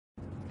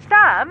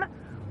Sam,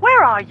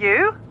 where are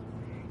you?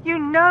 You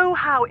know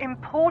how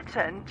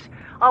important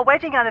our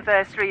wedding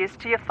anniversary is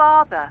to your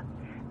father.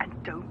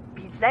 And don't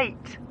be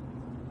late.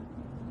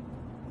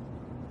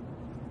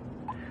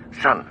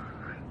 Son,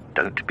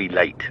 don't be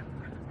late.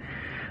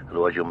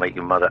 Otherwise you'll make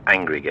your mother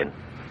angry again.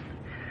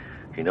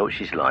 You know what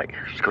she's like.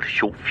 She's got a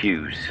short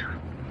fuse.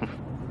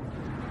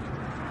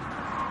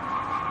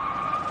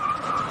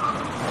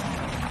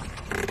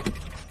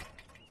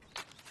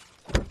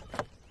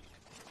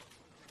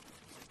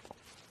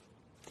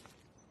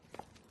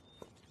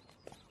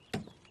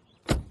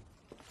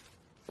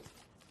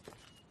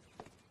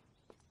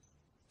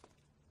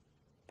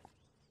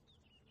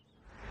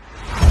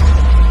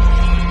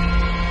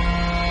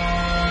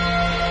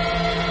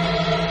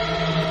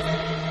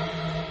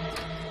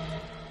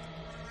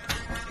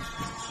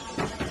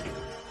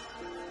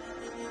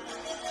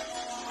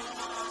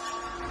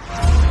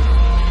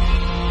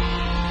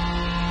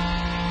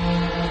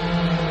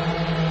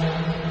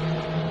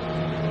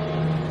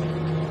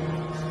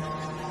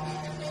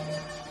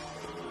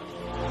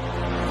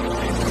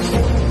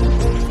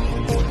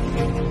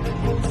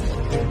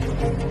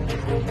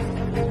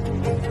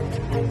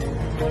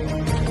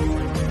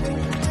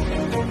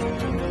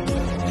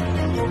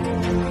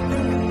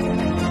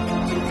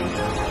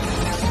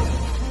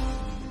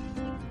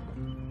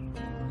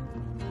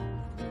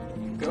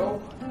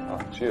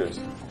 Cheers.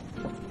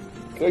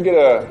 Can I get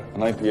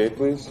an IPA,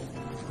 please?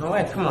 No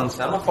way, come on,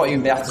 Sam. I thought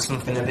you'd be after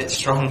something a bit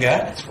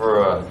stronger. It's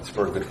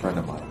for a good friend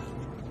of mine.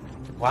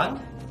 One?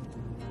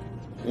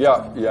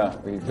 Yeah.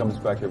 He comes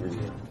back every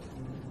year.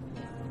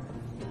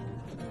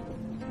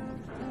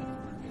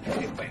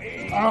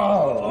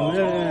 Oh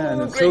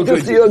man, it's so good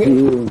to see you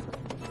again.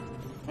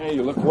 Hey,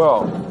 you look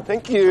well.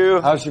 Thank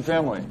you. How's your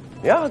family?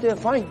 Yeah, they're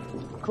fine.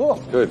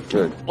 Cool.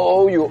 Good.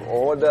 Oh, you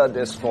ordered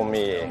this for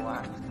me.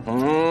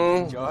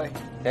 Enjoy.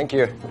 Thank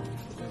you.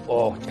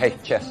 Oh, hey,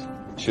 cheers.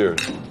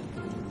 Cheers.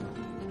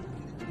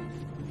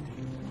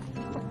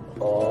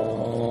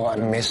 Oh, I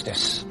miss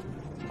this.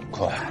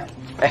 Cool.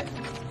 Hey,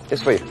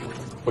 it's for you.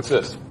 What's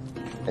this?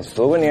 It's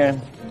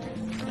souvenir,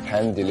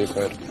 hand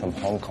delivered from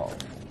Hong Kong.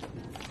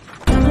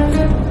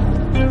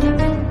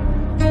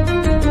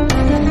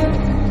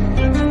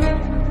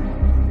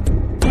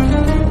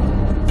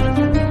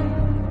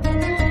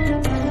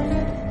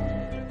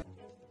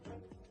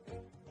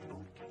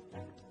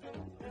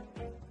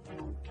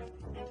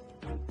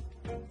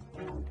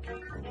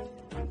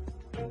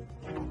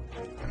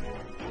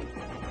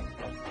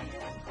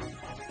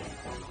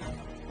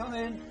 Come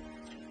in.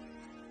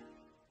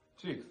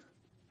 Chief.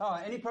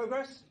 Any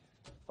progress?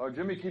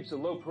 Jimmy keeps a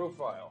low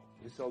profile.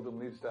 He seldom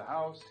leaves the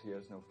house, he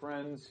has no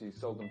friends, he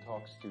seldom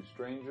talks to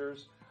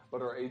strangers,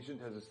 but our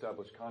agent has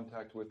established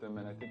contact with him,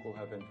 and I think we'll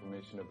have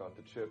information about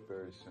the chip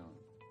very soon.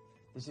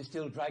 This is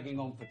still dragging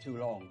on for too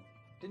long.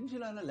 Didn't you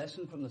learn a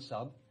lesson from the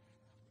sub?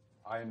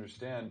 I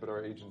understand, but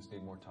our agents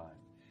need more time.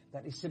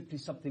 That is simply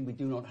something we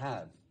do not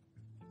have.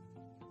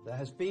 There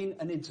has been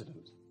an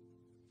incident.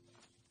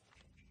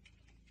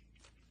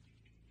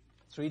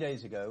 3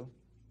 days ago,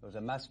 there was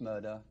a mass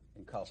murder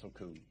in Castle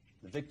Combe.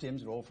 The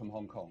victims were all from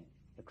Hong Kong.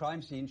 The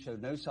crime scene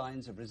showed no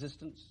signs of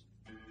resistance,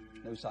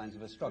 no signs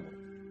of a struggle.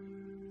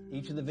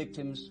 Each of the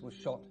victims was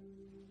shot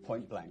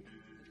point blank.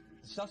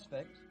 The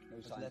suspect,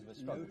 no signs of a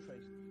struggle.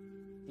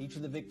 Each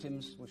of the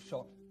victims was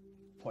shot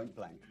point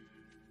blank.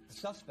 The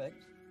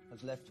suspect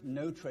has left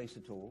no trace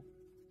at all,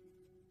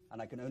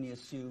 and I can only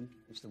assume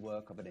it's the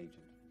work of an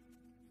agent.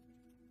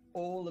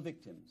 All the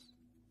victims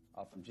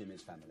are from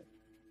Jimmy's family.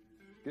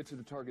 Get to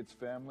the target's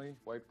family,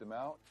 wipe them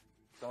out.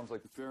 Sounds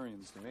like the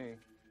Furians to me.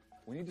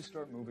 We need to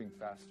start moving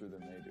faster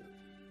than they do.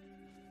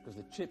 Because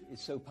the chip is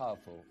so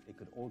powerful, it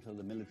could alter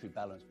the military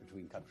balance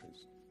between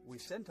countries. We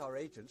sent our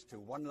agents to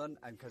Wanlan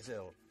and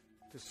Kazil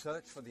to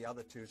search for the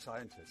other two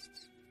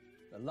scientists.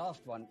 The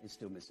last one is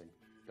still missing.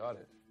 Got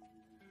it.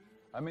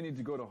 I may need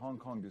to go to Hong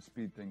Kong to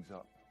speed things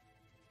up.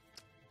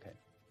 Okay.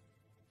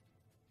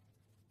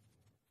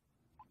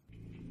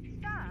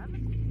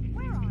 Sam,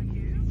 where are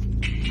you?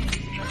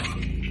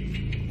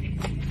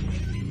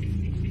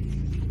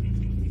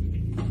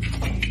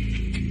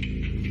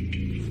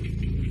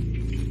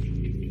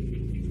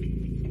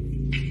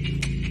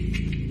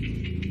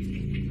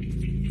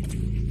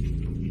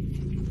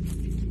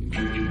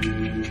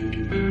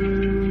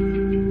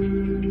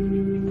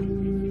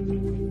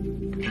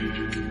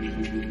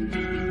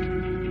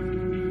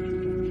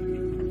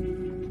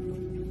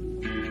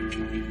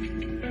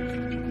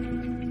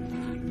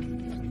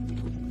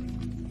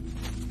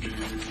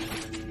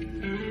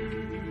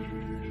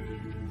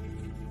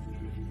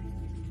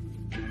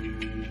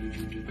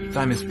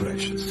 Time is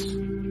precious.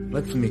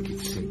 Let's make it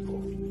simple.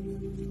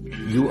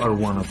 You are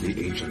one of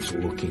the agents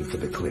looking for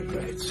the clip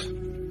rights.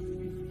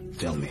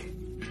 Tell me,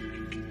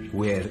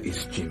 where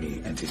is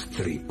Jimmy and his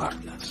 3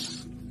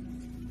 partners?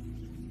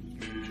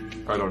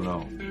 I don't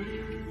know.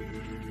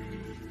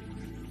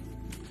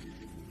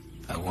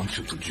 I want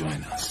you to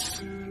join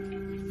us.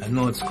 I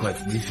know it's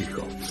quite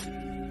difficult,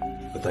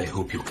 but I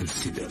hope you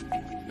consider.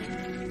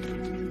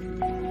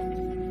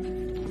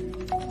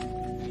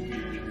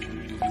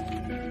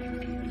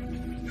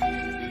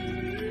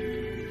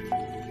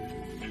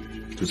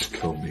 just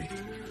killed me.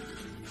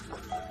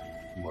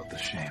 What a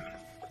shame.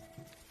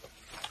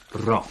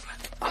 Wrong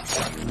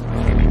answer.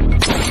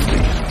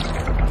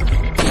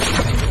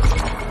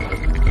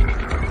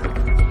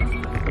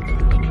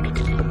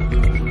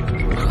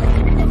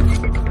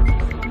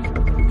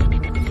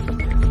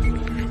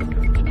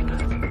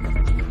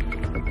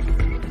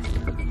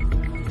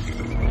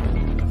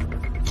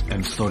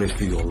 I'm sorry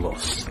for your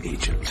loss,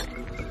 Agent.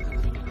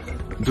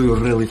 Do you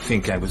really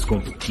think I was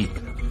going to keep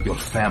your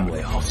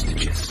family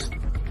hostages?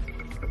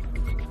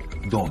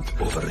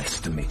 Don't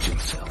overestimate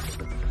yourself.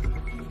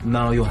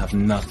 Now you have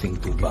nothing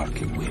to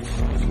bargain with.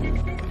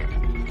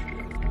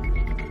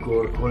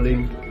 Gore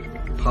Collin,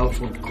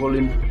 Halford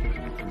Collin,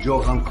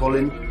 Johan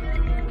Collin,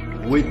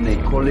 Whitney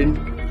Collin,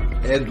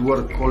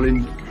 Edward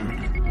Collin.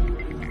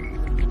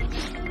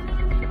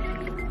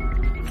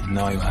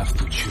 Now you have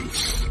to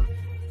choose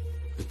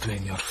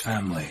between your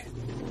family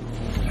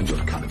and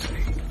your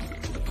country.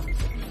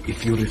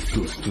 If you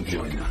refuse to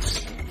join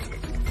us,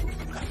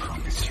 I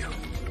promise you,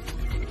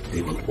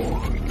 they will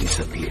all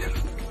disappear.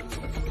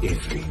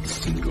 Every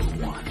single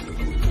one.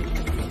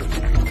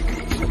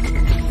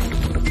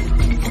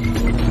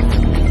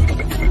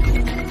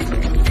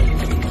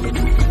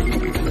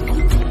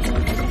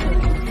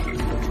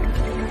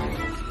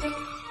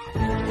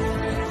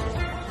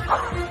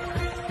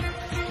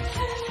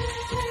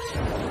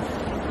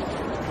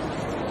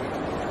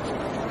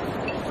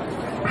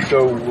 So,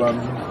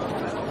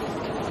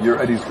 you're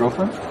Eddie's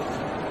girlfriend?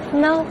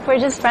 No, we're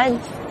just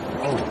friends.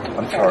 Oh,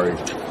 I'm sorry.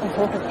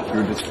 You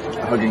were just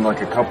hugging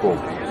like a couple.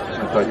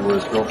 I thought you were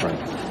his girlfriend.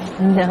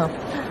 No.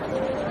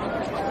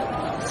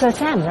 So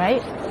Sam,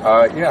 right?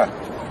 Yeah.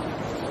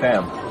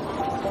 Sam.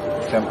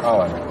 Sam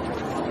Collin.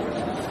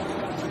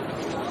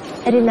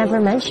 Eddie never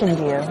mentioned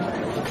you.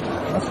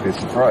 Must be a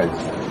surprise.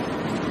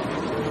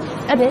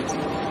 A bit.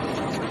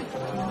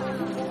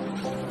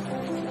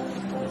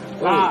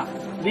 嗱，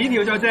呢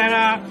條就正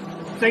啦，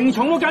成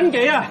重都斤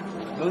幾啊，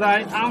老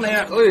細啱你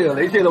啊！哎呀，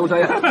你先老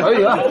細啊，可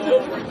以啊。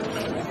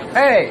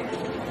Hey,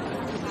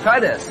 try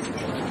this.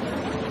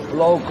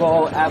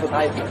 Local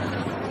appetizer.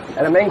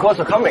 And the main course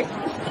are coming.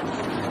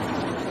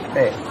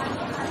 Hey,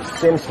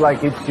 seems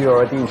like it's you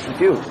already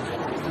introduced.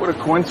 What a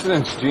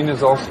coincidence. Jean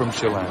is also from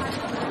Chile.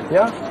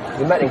 Yeah?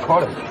 We met in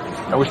college.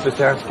 I was just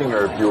asking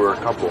her if you were a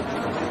couple.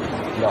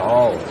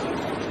 No.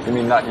 You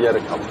mean not yet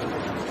a couple?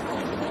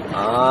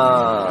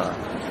 Ah,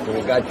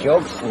 you got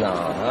jokes now,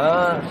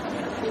 huh?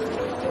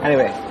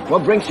 Anyway,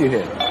 what brings you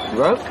here?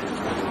 Work?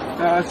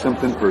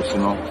 Something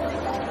personal.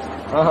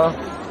 Uh-huh.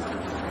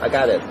 I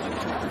got it.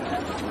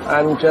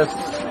 I'm just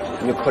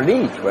your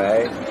colleague,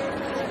 right?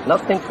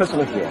 Nothing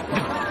personal here.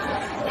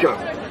 Sure.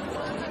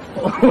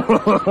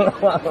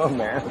 Oh,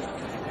 man.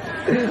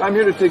 I'm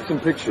here to take some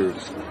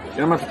pictures.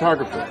 I'm a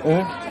photographer.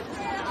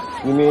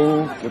 Mm-hmm. You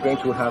mean you're going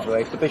to have an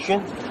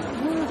exhibition?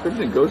 If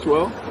everything goes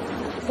well.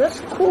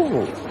 That's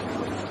cool.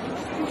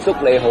 祝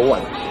你好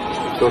運。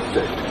多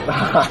謝。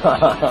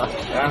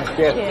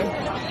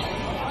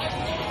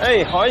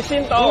誒，海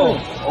鮮到。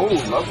Oh,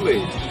 lovely.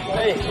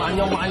 誒，慢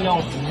用慢用。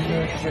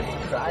 You should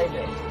try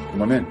this.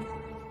 Come on in.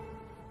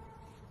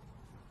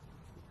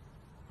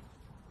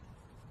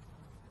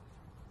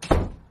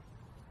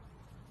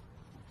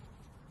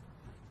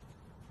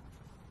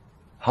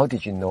 How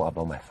did you know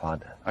about my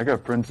father? I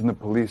got friends in the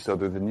police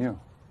other than you.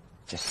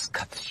 Just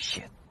cut the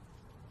shit.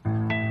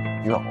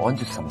 You are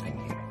onto something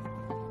here.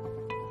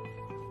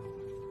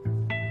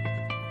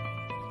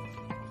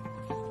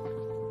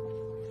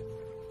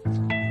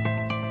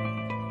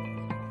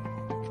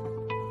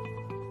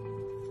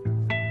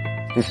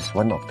 This is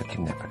one of the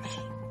kidnappers.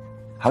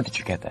 How did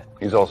you get that?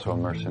 He's also a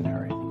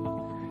mercenary.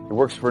 He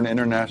works for an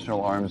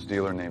international arms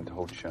dealer named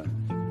Ho Chun.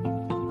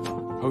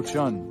 Ho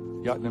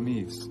Chun,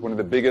 Vietnamese. One of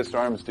the biggest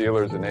arms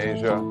dealers in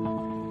Asia.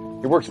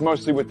 He works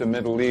mostly with the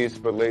Middle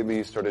East, but lately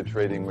he started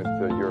trading with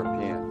the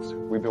Europeans.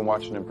 We've been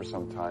watching him for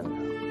some time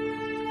now.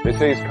 They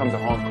say he's come to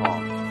Hong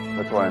Kong.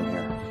 That's why I'm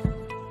here.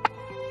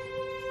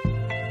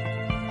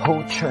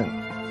 Ho Chun.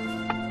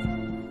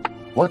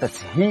 What does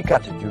he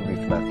got to do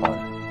with my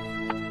father?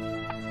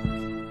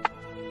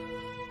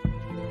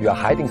 You are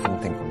hiding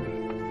something from me.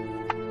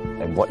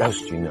 And what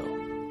else do you know?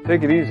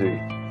 Take it easy.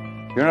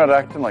 You're not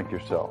acting like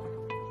yourself.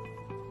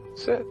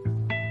 Sit.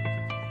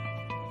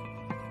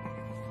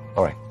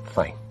 All right,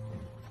 fine.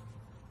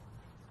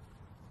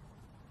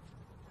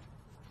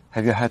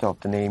 Have you heard of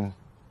the name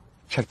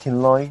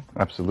JzKY?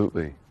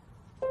 Absolutely.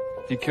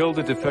 He killed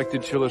a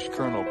defected Chilish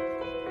colonel.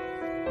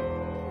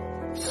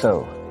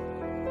 So,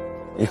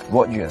 if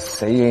what you are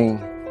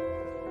saying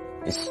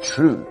is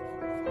true,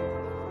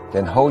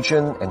 then Ho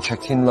Chun and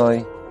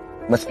JzKY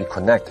must be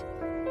connected,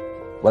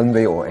 one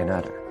way or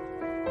another.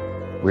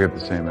 We have the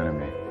same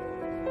enemy.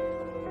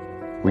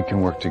 We can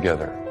work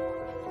together.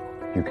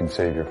 You can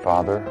save your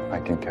father,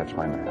 I can catch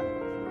my man.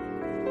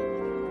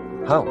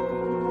 How?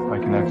 I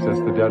can access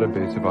the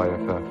database of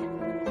IFF.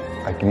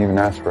 I can even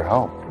ask for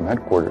help from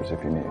headquarters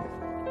if you need.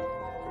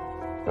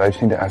 But I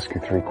just need to ask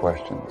you 3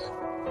 questions.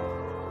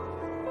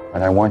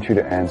 And I want you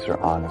to answer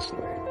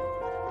honestly.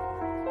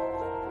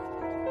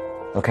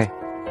 Okay,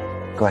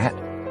 go ahead.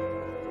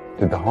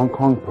 Did the Hong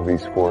Kong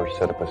police force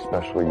set up a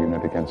special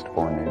unit against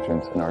foreign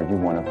agents, and are you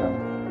one of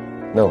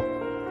them? No,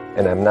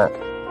 and I'm not.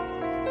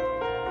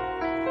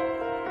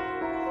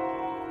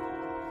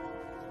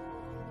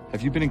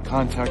 Have you been in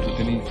contact with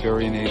any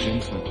Nefarian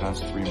agents in the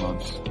past 3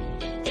 months?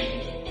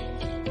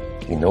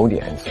 You know the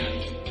answer.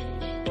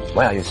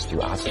 Why are you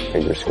still asking?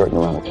 Okay, you're skirting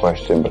around the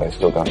question, but I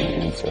still got my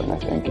answer, and I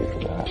thank you for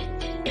that.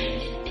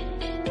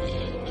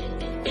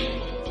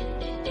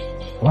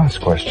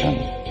 Last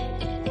question.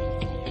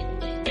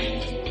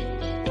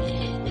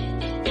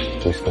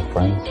 We still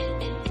friends?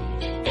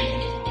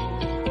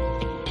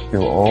 We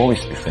will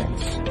always be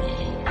friends.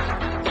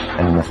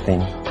 And nothing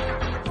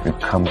will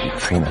come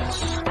between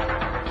us.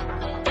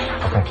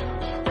 Okay.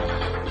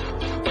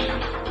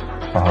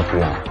 I'll help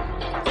you out.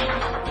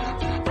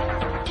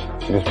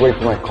 You just wait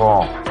for my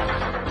call.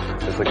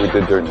 Just like we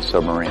did during the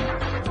submarine.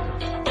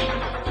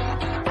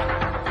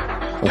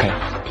 Okay.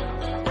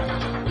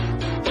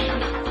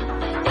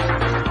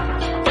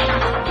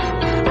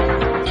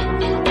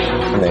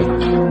 And then,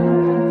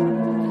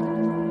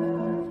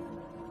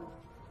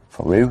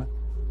 for real?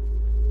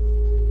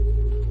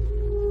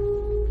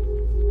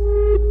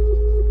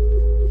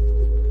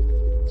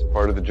 It's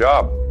part of the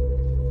job.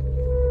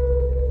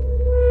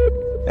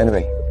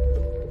 Anyway,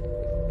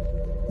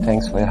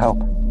 thanks for your help.